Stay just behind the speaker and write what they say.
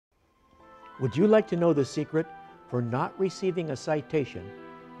Would you like to know the secret for not receiving a citation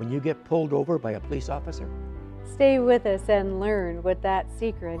when you get pulled over by a police officer? Stay with us and learn what that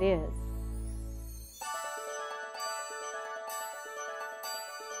secret is.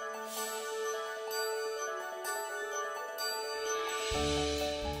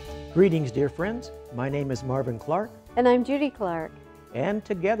 Greetings, dear friends. My name is Marvin Clark. And I'm Judy Clark. And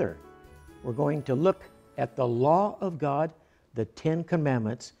together, we're going to look at the law of God, the 10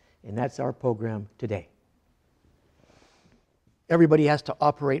 Commandments, and that's our program today. Everybody has to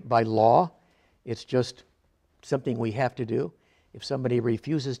operate by law. It's just something we have to do. If somebody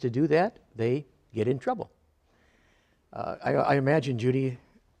refuses to do that, they get in trouble. I imagine, Judy,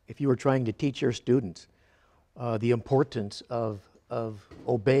 if you were trying to teach your students the importance of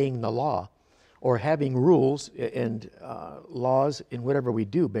obeying the law or having rules and laws in whatever we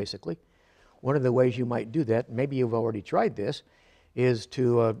do, basically, one of the ways you might do that, maybe you've already tried this, is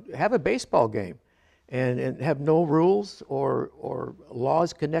to have a baseball game and have no rules or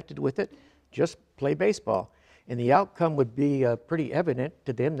laws connected with it, just play baseball. And the outcome would be pretty evident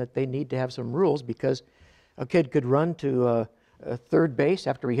to them that they need to have some rules, because a kid could run to third base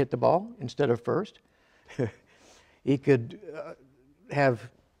after he hit the ball instead of first. He could have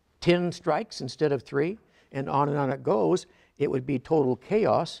 10 strikes instead of 3, and on it goes. It would be total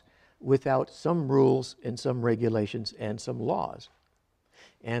chaos without some rules and some regulations and some laws.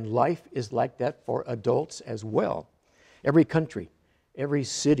 And life is like that for adults as well. Every country, every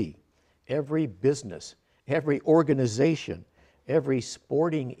city, every business, every organization, every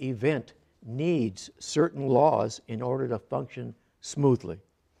sporting event needs certain laws in order to function smoothly.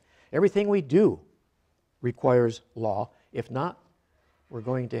 Everything we do requires law. If not, we're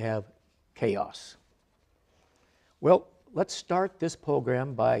going to have chaos. Well, let's start this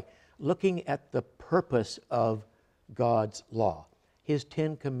program by looking at the purpose of God's law, His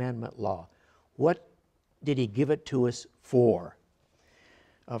 10 Commandment law. What did He give it to us for?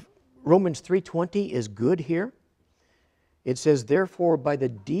 Romans 3:20 is good here. It says, "Therefore by the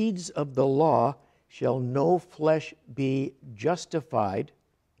deeds of the law shall no flesh be justified,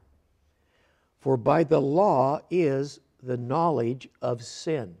 for by the law is the knowledge of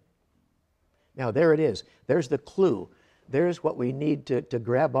sin." Now there it is. There's the clue. There's what we need to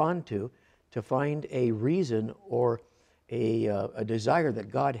grab onto to find a reason or a desire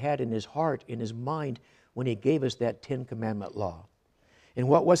that God had in His heart, in His mind, when He gave us that 10 Commandment law. And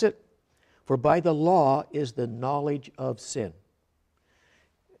what was it? For by the law is the knowledge of sin.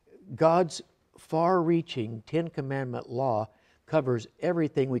 God's far-reaching 10 Commandment law covers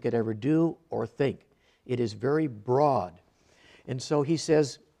everything we could ever do or think. It is very broad. And so He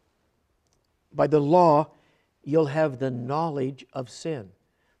says, by the law, you'll have the knowledge of sin.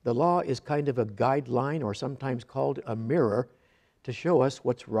 The law is kind of a guideline, or sometimes called a mirror, to show us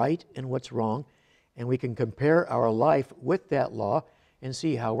what's right and what's wrong, and we can compare our life with that law and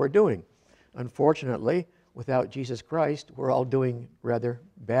see how we're doing. Unfortunately, without Jesus Christ, we're all doing rather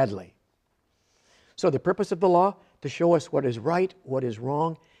badly. So the purpose of the law, to show us what is right, what is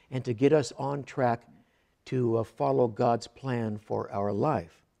wrong, and to get us on track to follow God's plan for our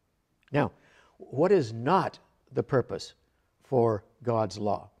life. Now, what is not the purpose for God's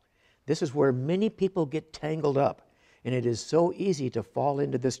law? This is where many people get tangled up, and it is so easy to fall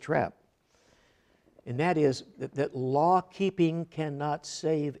into this trap. And that is that law-keeping cannot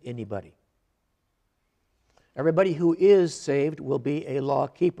save anybody. Everybody who is saved will be a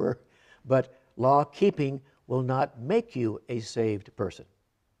law-keeper, but law-keeping will not make you a saved person.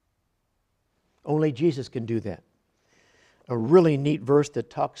 Only Jesus can do that. A really neat verse that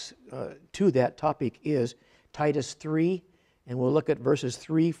talks to that topic is Titus 3, and we'll look at verses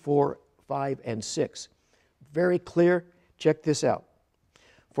 3, 4, 5, and 6. Very clear. Check this out.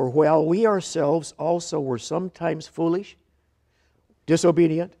 "For while we ourselves also were sometimes foolish,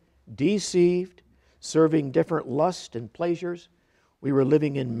 disobedient, deceived, serving different lusts and pleasures, we were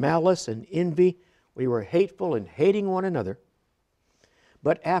living in malice and envy, we were hateful and hating one another.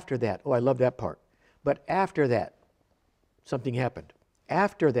 But after that," oh, I love that part. "But after that, something happened.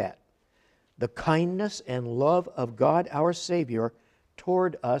 After that, the kindness and love of God our Savior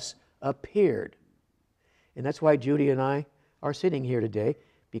toward us appeared." And that's why Judy and I are sitting here today,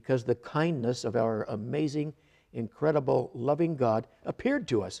 because the kindness of our amazing, incredible, loving God appeared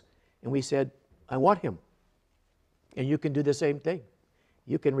to us. And we said, I want Him. And you can do the same thing.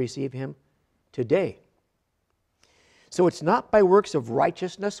 You can receive Him today. So it's not by works of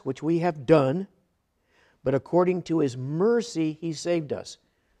righteousness which we have done, but according to His mercy He saved us.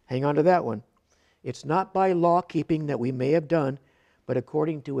 Hang on to that one. It's not by law keeping that we may have done, but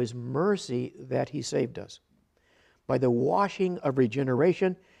according to His mercy that He saved us. By the washing of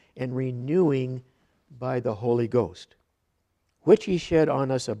regeneration and renewing by the Holy Ghost, which he shed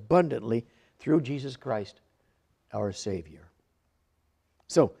on us abundantly through Jesus Christ, our Savior.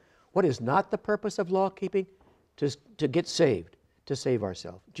 So, what is not the purpose of law keeping? To get saved, to save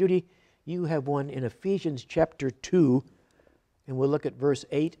ourselves. Judy, you have one in Ephesians chapter 2, and we'll look at verse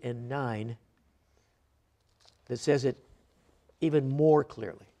 8 and 9 that says it even more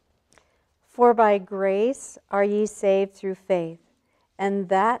clearly. For by grace are ye saved through faith, and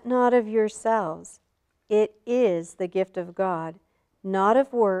that not of yourselves. It is the gift of God, not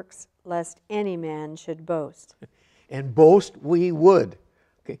of works, lest any man should boast. And boast we would.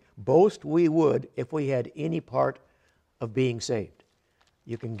 Okay, boast we would if we had any part of being saved.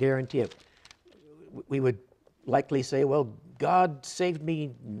 You can guarantee it. We would likely say, well, God saved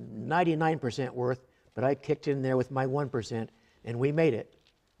me 99% worth, but I kicked in there with my 1% and we made it.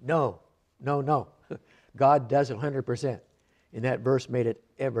 No. God does 100%. And that verse made it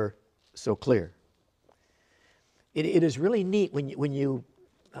ever so clear. It is really neat when you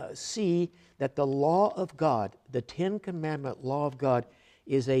see that the law of God, the Ten Commandment law of God,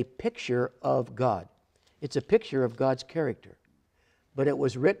 is a picture of God. It's a picture of God's character. But it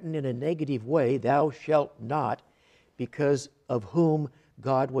was written in a negative way, thou shalt not, because of whom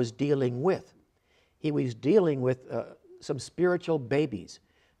God was dealing with. He was dealing with some spiritual babies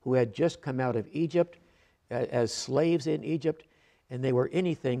who had just come out of Egypt as slaves in Egypt, and they were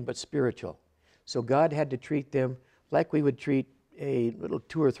anything but spiritual. So God had to treat them like we would treat a little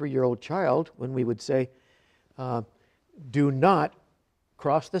 2 or 3 year old child when we would say, do not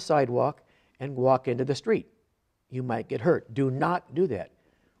cross the sidewalk and walk into the street. You might get hurt. Do not do that.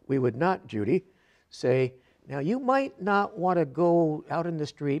 We would not, Judy, say, now you might not want to go out in the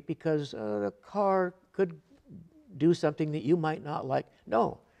street because the car could do something that you might not like.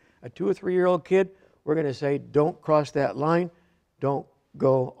 No, a 2 or 3 year old kid, we're going to say, don't cross that line, don't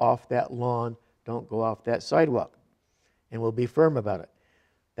go off that lawn, don't go off that sidewalk. And we'll be firm about it.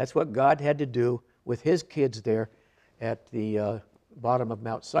 That's what God had to do with his kids there at the bottom of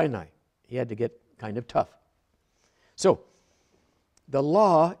Mount Sinai. He had to get kind of tough. So, the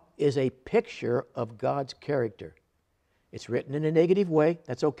law is a picture of God's character. It's written in a negative way,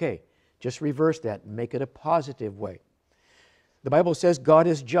 that's okay. Just reverse that and make it a positive way. The Bible says God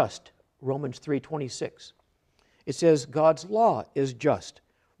is just, Romans 3:26. It says God's law is just,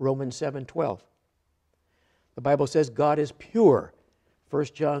 Romans 7:12. The Bible says God is pure, 1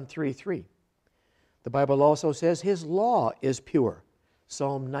 John 3:3. The Bible also says his law is pure,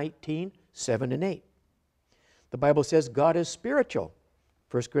 Psalm 19:7 and 8. The Bible says God is spiritual,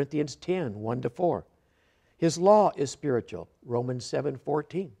 1 Corinthians 10:1-4. His law is spiritual, Romans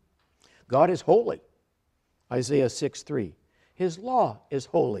 7:14. God is holy, Isaiah 6:3. His law is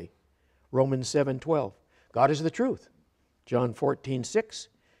holy, Romans 7:12. God is the truth, John 14:6.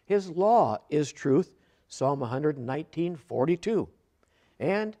 His law is truth, Psalm 119:42.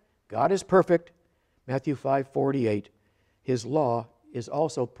 And God is perfect, Matthew 5:48. His law is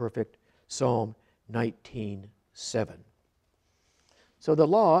also perfect, Psalm 19:7. So the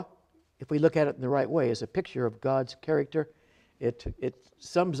law, if we look at it in the right way, is a picture of God's character. It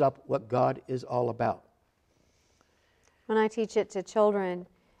sums up what God is all about. When I teach it to children,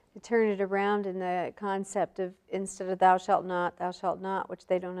 I turn it around in the concept of, instead of thou shalt not, which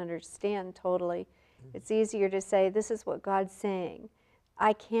they don't understand totally. It's easier to say, this is what God's saying.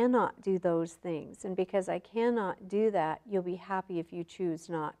 I cannot do those things, and because I cannot do that, you'll be happy if you choose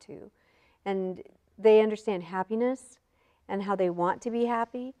not to. And they understand happiness and how they want to be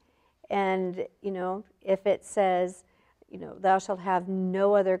happy. And, if it says, thou shalt have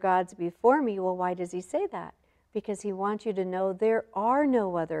no other gods before me, well, why does he say that? Because he wants you to know there are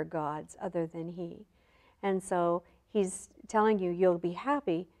no other gods other than he. And so he's telling you, you'll be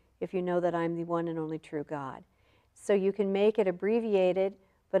happy if you know that I'm the one and only true God. So you can make it abbreviated,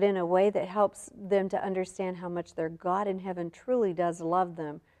 but in a way that helps them to understand how much their God in heaven truly does love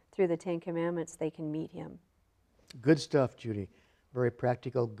them. Through the Ten Commandments, they can meet him. Good stuff, Judy. Very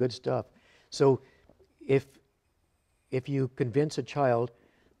practical, good stuff. So if you convince a child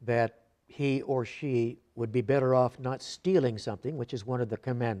that he or she would be better off not stealing something, which is one of the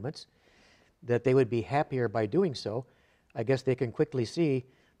commandments, that they would be happier by doing so, I guess they can quickly see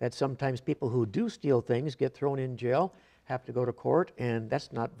that sometimes people who do steal things get thrown in jail, have to go to court, and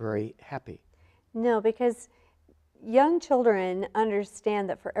that's not very happy. No, because young children understand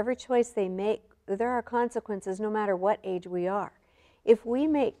that for every choice they make, there are consequences no matter what age we are. If we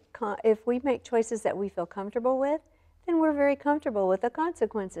make choices that we feel comfortable with, then we're very comfortable with the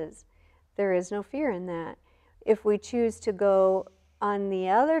consequences. There is no fear in that. If we choose to go on the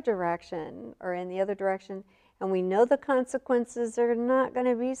other direction, or in the other direction, and we know the consequences are not going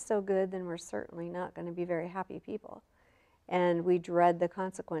to be so good, then we're certainly not going to be very happy people. And we dread the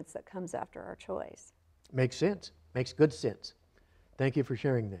consequence that comes after our choice. Makes sense. Makes good sense. Thank you for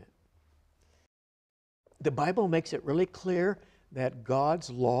sharing that. The Bible makes it really clear that God's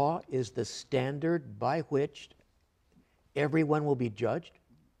law is the standard by which everyone will be judged.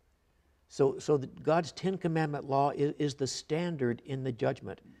 So God's Ten Commandment law is the standard in the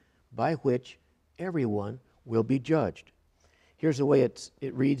judgment by which everyone will be judged. Here's the way it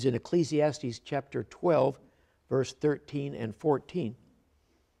reads in Ecclesiastes chapter 12, verse 13 and 14.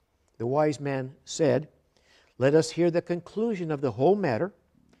 The wise man said, "Let us hear the conclusion of the whole matter.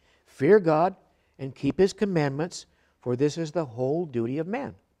 Fear God and keep His commandments, for this is the whole duty of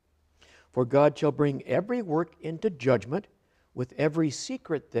man. For God shall bring every work into judgment with every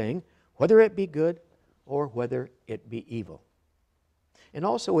secret thing, whether it be good or whether it be evil." And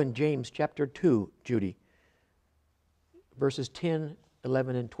also in James chapter 2, Judy, verses 10,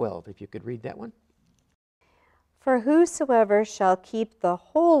 11, and 12, if you could read that one. For whosoever shall keep the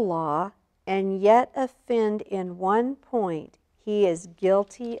whole law and yet offend in one point, he is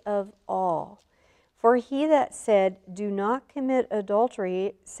guilty of all. For he that said, "Do not commit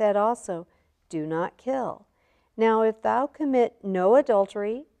adultery," said also, "Do not kill." Now if thou commit no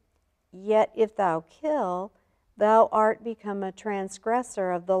adultery, yet if thou kill, thou art become a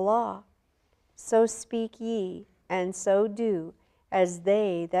transgressor of the law. So speak ye, and so do, as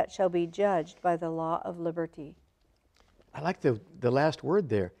they that shall be judged by the law of liberty. I like the last word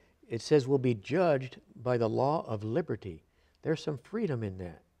there. It says we'll be judged by the law of liberty. There's some freedom in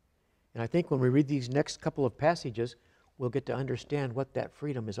that. And I think when we read these next couple of passages, we'll get to understand what that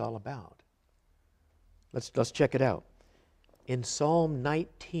freedom is all about. Let's check it out. In Psalm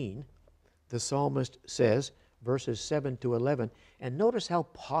 19, the psalmist says, verses 7 to 11, and notice how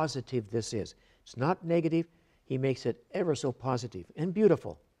positive this is. It's not negative. He makes it ever so positive and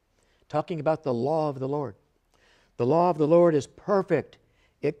beautiful, talking about the law of the Lord. The law of the Lord is perfect.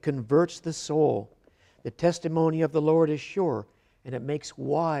 It converts the soul. The testimony of the Lord is sure, and it makes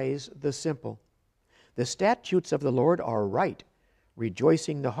wise the simple. The statutes of the Lord are right,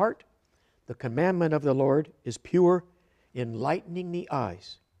 rejoicing the heart. The commandment of the Lord is pure, enlightening the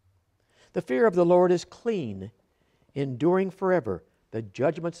eyes. The fear of the Lord is clean, enduring forever. The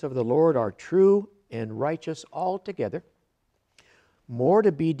judgments of the Lord are true and righteous altogether. More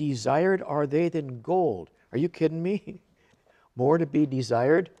to be desired are they than gold. Are you kidding me? More to be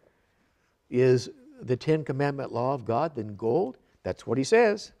desired is the Ten Commandment law of God than gold? That's what he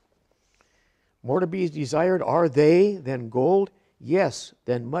says. More to be desired are they than gold? Yes,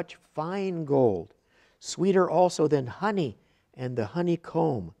 than much fine gold. Sweeter also than honey and the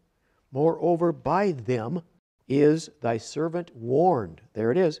honeycomb. Moreover, by them is thy servant warned.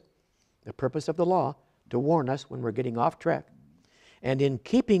 There it is. The purpose of the law, to warn us when we're getting off track. And in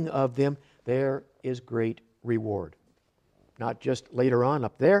keeping of them, there is great reward. Not just later on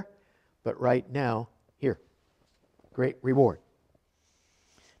up there, but right now, here. Great reward.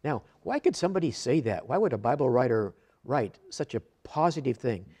 Now, why could somebody say that? Why would a Bible writer write such a positive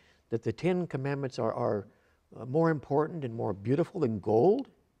thing, that the Ten Commandments are more important and more beautiful than gold?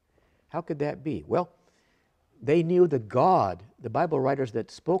 How could that be? Well, they knew the God, the Bible writers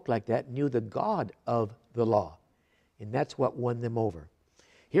that spoke like that knew the God of the law. And that's what won them over.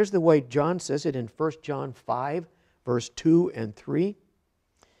 Here's the way John says it in 1 John 5, verse 2 and 3.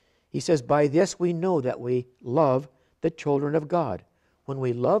 He says, "By this we know that we love the children of God, when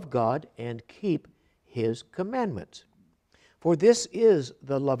we love God and keep His commandments. For this is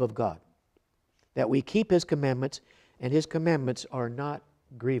the love of God, that we keep His commandments, and His commandments are not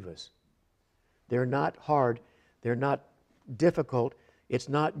grievous." They're not hard. They're not difficult. It's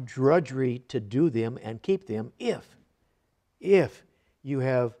not drudgery to do them and keep them if you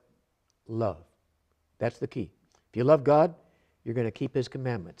have love. That's the key. If you love God, you're going to keep His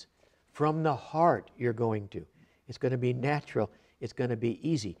commandments. From the heart, you're going to. It's going to be natural. It's going to be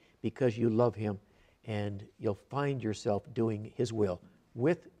easy because you love Him, and you'll find yourself doing His will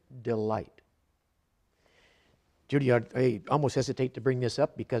with delight. Judy, I almost hesitate to bring this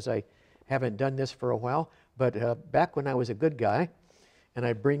up because I haven't done this for a while, but back when I was a good guy, and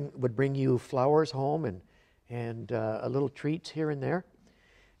I would bring you flowers home and a little treats here and there,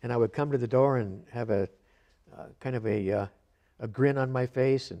 and I would come to the door and have a kind of a grin on my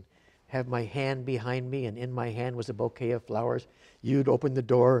face and have my hand behind me, and in my hand was a bouquet of flowers. You'd open the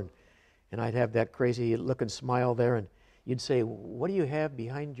door, and I'd have that crazy looking smile there, and you'd say, "What do you have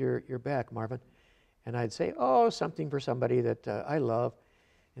behind your back, Marvin?" And I'd say, "Oh, something for somebody that I love."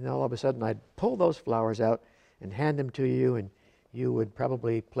 And then all of a sudden I'd pull those flowers out and hand them to you, and you would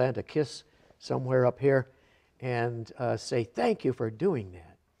probably plant a kiss somewhere up here, and say, thank you for doing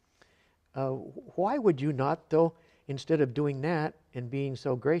that. Why would you not, though, instead of doing that and being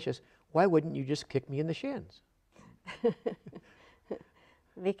so gracious, why wouldn't you just kick me in the shins?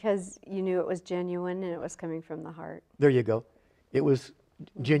 Because you knew it was genuine and it was coming from the heart. There you go. It was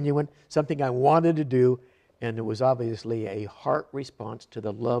genuine, something I wanted to do, and it was obviously a heart response to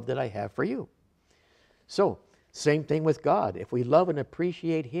the love that I have for you. So, same thing with God. If we love and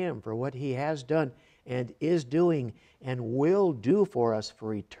appreciate Him for what He has done and is doing and will do for us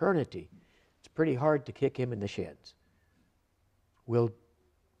for eternity, it's pretty hard to kick Him in the shins. We'll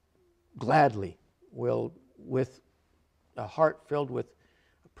gladly, with a heart filled with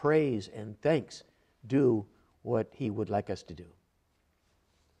praise and thanks, do what He would like us to do.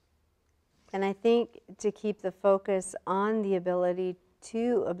 And I think to keep the focus on the ability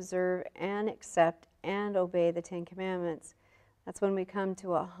to observe and accept and obey the Ten Commandments, that's when we come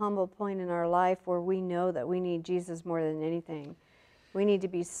to a humble point in our life where we know that we need Jesus more than anything. We need to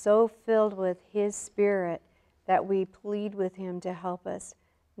be so filled with His Spirit that we plead with Him to help us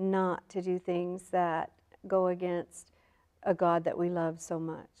not to do things that go against a God that we love so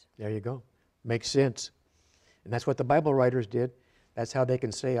much. There you go. Makes sense. And that's what the Bible writers did. That's how they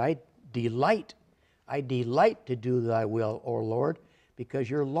can say, I delight to do thy will, O Lord, because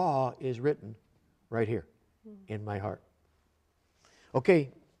your law is written right here in my heart.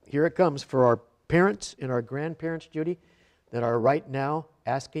 Okay, here it comes for our parents and our grandparents, Judy, that are right now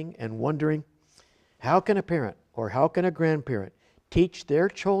asking and wondering, how can a parent or how can a grandparent teach their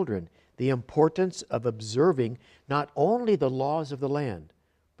children the importance of observing not only the laws of the land,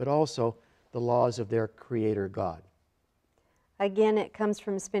 but also the laws of their Creator God? Again, it comes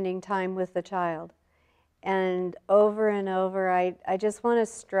from spending time with the child. And over, I just want to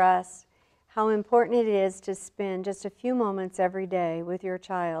stress how important it is to spend just a few moments every day with your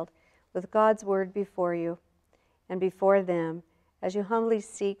child, with God's Word before you and before them, as you humbly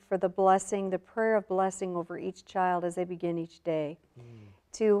seek for the blessing, the prayer of blessing over each child as they begin each day.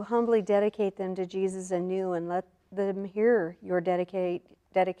 To humbly dedicate them to Jesus anew and let them hear your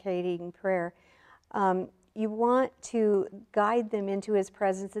dedicating prayer. You want to guide them into His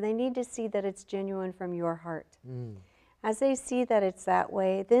presence, and they need to see that it's genuine from your heart. As they see that it's that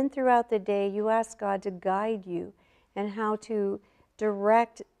way, then throughout the day you ask God to guide you and how to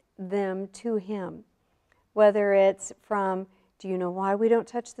direct them to Him. Whether it's from, do you know why we don't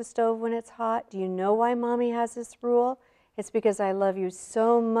touch the stove when it's hot? Do you know why Mommy has this rule? It's because I love you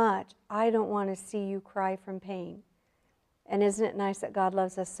so much, I don't want to see you cry from pain. And isn't it nice that God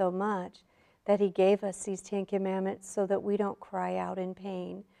loves us so much that He gave us these 10 Commandments so that we don't cry out in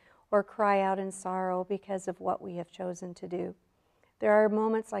pain or cry out in sorrow because of what we have chosen to do. There are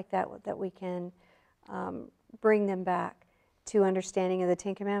moments like that that we can bring them back to understanding of the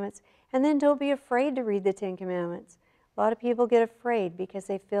 10 Commandments. And then don't be afraid to read the 10 Commandments. A lot of people get afraid because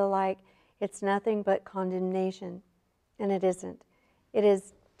they feel like it's nothing but condemnation, and it isn't. It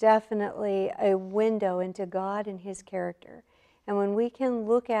is definitely a window into God and His character. And when we can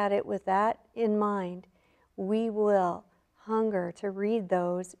look at it with that in mind, we will hunger to read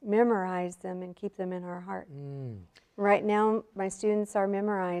those, memorize them, and keep them in our heart. Right now, my students are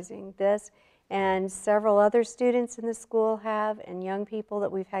memorizing this, and several other students in the school have, and young people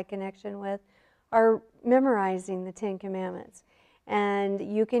that we've had connection with are memorizing the 10 Commandments. And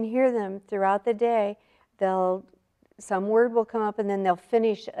you can hear them throughout the day. Some word will come up, and then they'll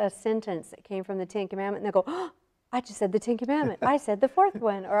finish a sentence that came from the 10 Commandments, and they'll go, oh, I just said the 10 Commandments. I said the fourth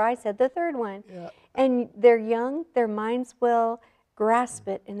one, or I said the third one. Yeah. And they're young, their minds will grasp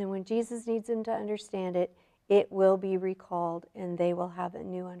it, and then when Jesus needs them to understand it, it will be recalled, and they will have a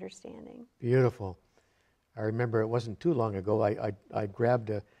new understanding. Beautiful. I remember it wasn't too long ago, I grabbed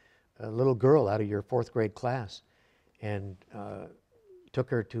a little girl out of your 4th grade class and took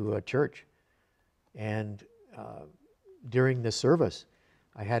her to a church. And during the service,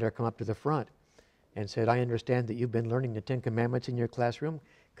 I had her come up to the front and said, I understand that you've been learning the 10 Commandments in your classroom.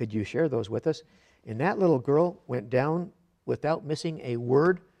 Could you share those with us? And that little girl went down without missing a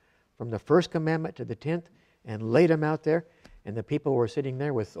word from the 1st commandment to the 10th and laid them out there. And the people were sitting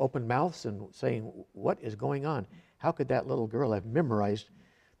there with open mouths and saying, what is going on? How could that little girl have memorized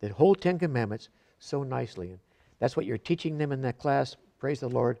the whole 10 Commandments so nicely? And that's what you're teaching them in that class. Praise the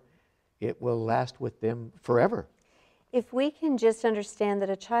Lord. It will last with them forever. If we can just understand that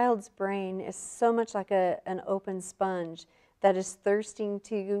a child's brain is so much like an open sponge that is thirsting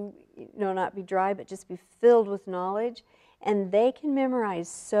to, not be dry, but just be filled with knowledge, and they can memorize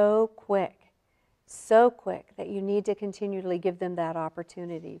so quick that you need to continually give them that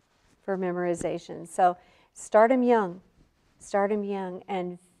opportunity for memorization. So start them young,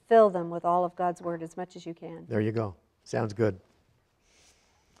 and fill them with all of God's Word as much as you can. There you go. Sounds good.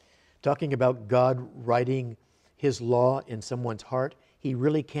 Talking about God writing His law in someone's heart, He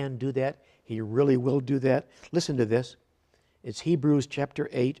really can do that. He really will do that. Listen to this. It's Hebrews chapter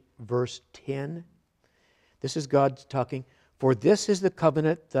 8, verse 10. This is God talking. For this is the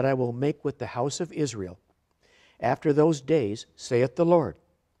covenant that I will make with the house of Israel. After those days, saith the Lord,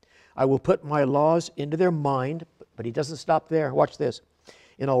 I will put my laws into their mind, but He doesn't stop there. Watch this.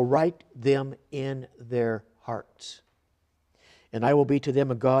 And I'll write them in their hearts. And I will be to them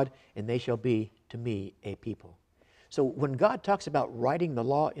a God, and they shall be to me a people. So when God talks about writing the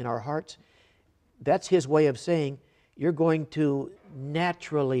law in our hearts, that's His way of saying, you're going to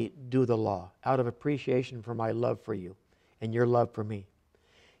naturally do the law out of appreciation for my love for you and your love for me.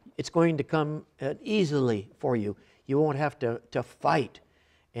 It's going to come easily for you. You won't have to fight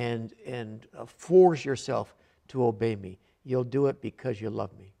and force yourself to obey me. You'll do it because you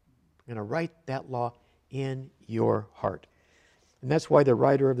love me. I'm going to write that law in your heart. And that's why the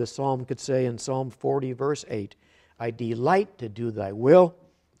writer of the psalm could say in Psalm 40, verse 8, I delight to do thy will,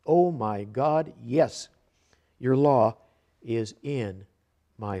 O my God, yes, your law is in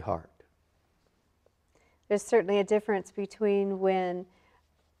my heart. There's certainly a difference between when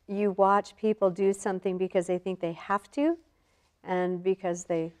you watch people do something because they think they have to and because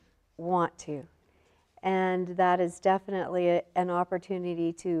they want to. And that is definitely an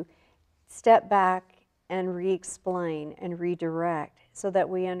opportunity to step back and re-explain and redirect so that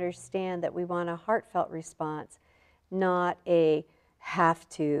we understand that we want a heartfelt response, not a have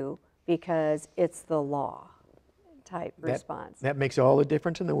to because it's the law type response. That makes all the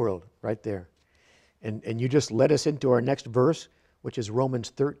difference in the world right there. And you just led us into our next verse, which is Romans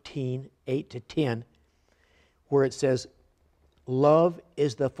 13, 8 to 10, where it says, love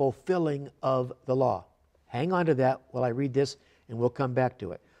is the fulfilling of the law. Hang on to that while I read this, and we'll come back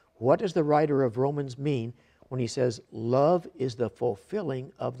to it. What does the writer of Romans mean when he says, love is the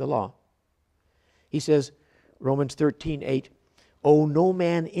fulfilling of the law? He says, Romans 13, 8, owe no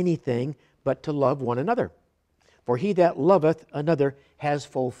man anything but to love one another. For he that loveth another has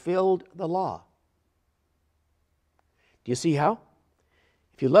fulfilled the law. Do you see how?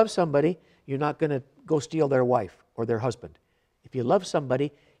 If you love somebody, you're not going to go steal their wife or their husband. If you love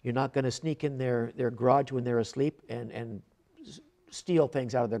somebody, you're not going to sneak in their garage when they're asleep and steal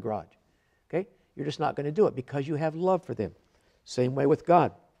things out of their garage. Okay? You're just not going to do it because you have love for them. Same way with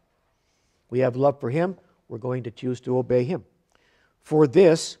God. We have love for Him. We're going to choose to obey Him. For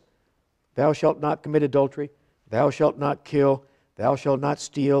this, thou shalt not commit adultery, thou shalt not kill, thou shalt not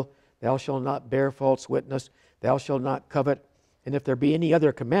steal, thou shalt not bear false witness, thou shalt not covet. And if there be any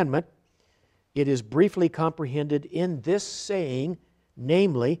other commandment, it is briefly comprehended in this saying,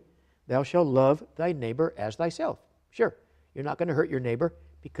 namely, thou shalt love thy neighbor as thyself. Sure, you're not going to hurt your neighbor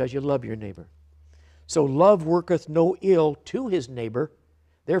because you love your neighbor. So love worketh no ill to his neighbor,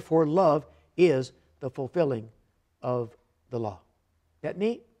 therefore love is the fulfilling of the law. That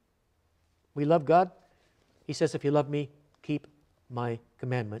neat? We love God. He says, if you love me, keep my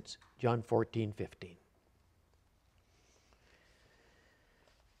commandments. John 14, 15.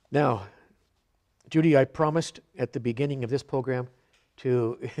 Now, Judy, I promised at the beginning of this program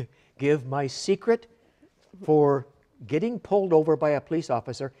to give my secret for getting pulled over by a police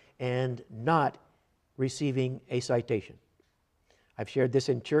officer and not receiving a citation. I've shared this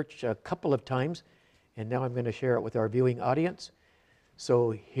in church a couple of times, and now I'm going to share it with our viewing audience.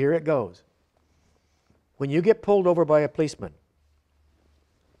 So here it goes. When you get pulled over by a policeman,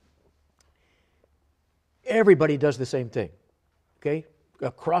 everybody does the same thing, okay?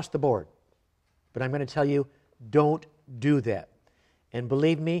 Across the board. But I'm going to tell you, don't do that. And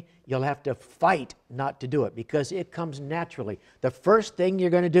believe me, you'll have to fight not to do it because it comes naturally. The first thing you're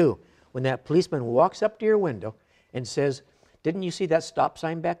going to do when that policeman walks up to your window and says, didn't you see that stop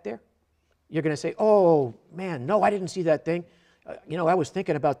sign back there? You're going to say, oh, man, no, I didn't see that thing. I was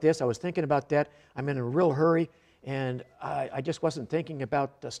thinking about this, I was thinking about that. I'm in a real hurry, and I just wasn't thinking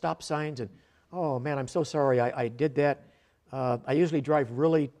about the stop signs. And, oh, man, I'm so sorry I did that. I usually drive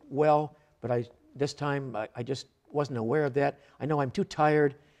really well, but this time I just wasn't aware of that. I know I'm too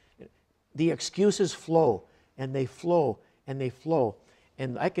tired. The excuses flow, and they flow, and they flow.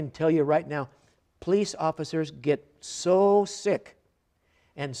 And I can tell you right now, police officers get so sick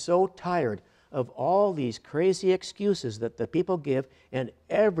and so tired of all these crazy excuses that the people give, and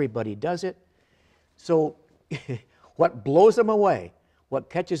everybody does it. So what blows them away, what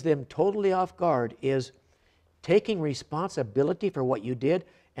catches them totally off guard is taking responsibility for what you did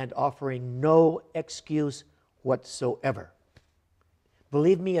and offering no excuse whatsoever.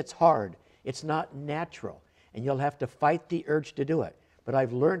 Believe me, it's hard. It's not natural, and you'll have to fight the urge to do it. but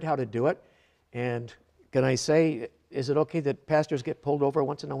I've learned how to do it. And can I say, is it okay that pastors get pulled over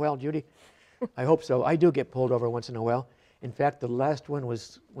once in a while, Judy? I hope so. I do get pulled over once in a while. In fact, the last one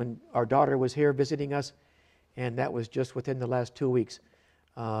was when our daughter was here visiting us, and that was just within the last 2 weeks.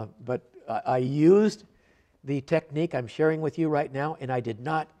 But I used the technique I'm sharing with you right now, and I did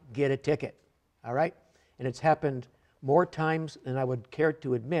not get a ticket, all right? And it's happened more times than I would care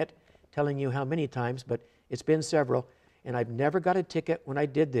to admit, telling you how many times, but it's been several, and I've never got a ticket when I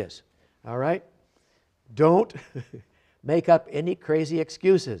did this, all right? Don't make up any crazy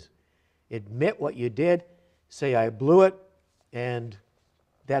excuses. Admit what you did, say I blew it, and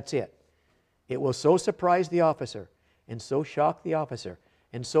that's it. It will so surprise the officer, and so shock the officer,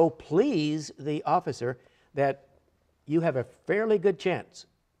 and so please the officer that you have a fairly good chance,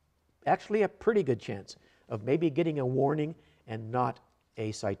 actually a pretty good chance, of maybe getting a warning and not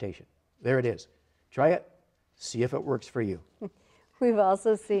a citation. There it is. Try it. See if it works for you. We've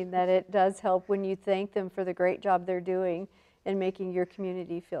also seen that it does help when you thank them for the great job they're doing in making your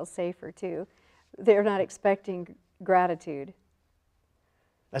community feel safer too. They're not expecting gratitude.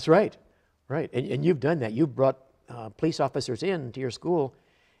 That's right. Right. And you've done that. You've brought police officers in to your school,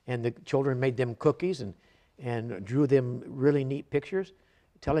 and the children made them cookies and drew them really neat pictures,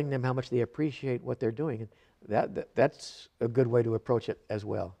 telling them how much they appreciate what they're doing. And that's a good way to approach it as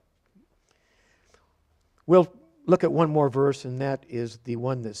well. We'll look at one more verse, and that is the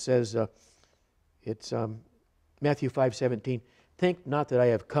one that says, it's Matthew 5:17. Think not that I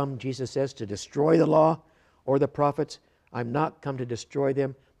have come, Jesus says, to destroy the law or the prophets. I'm not come to destroy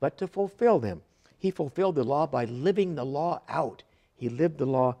them, but to fulfill them. He fulfilled the law by living the law out. He lived the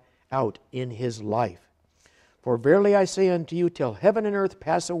law out in his life. For verily I say unto you, till heaven and earth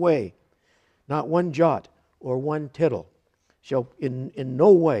pass away, not one jot or one tittle shall in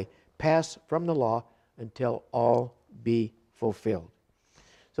no way pass from the law until all be fulfilled.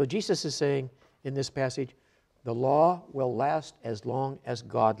 So Jesus is saying in this passage, the law will last as long as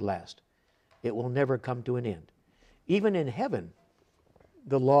God lasts. It will never come to an end. Even in heaven,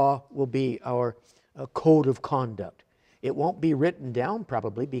 the law will be our code of conduct. It won't be written down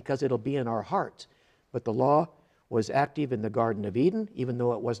probably because it'll be in our hearts. But the law was active in the Garden of Eden, even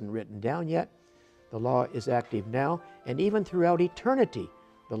though it wasn't written down yet. The law is active now, and even throughout eternity,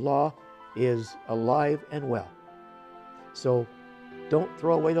 the law is alive and well. So don't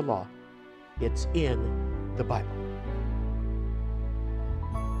throw away the law. It's in the Bible.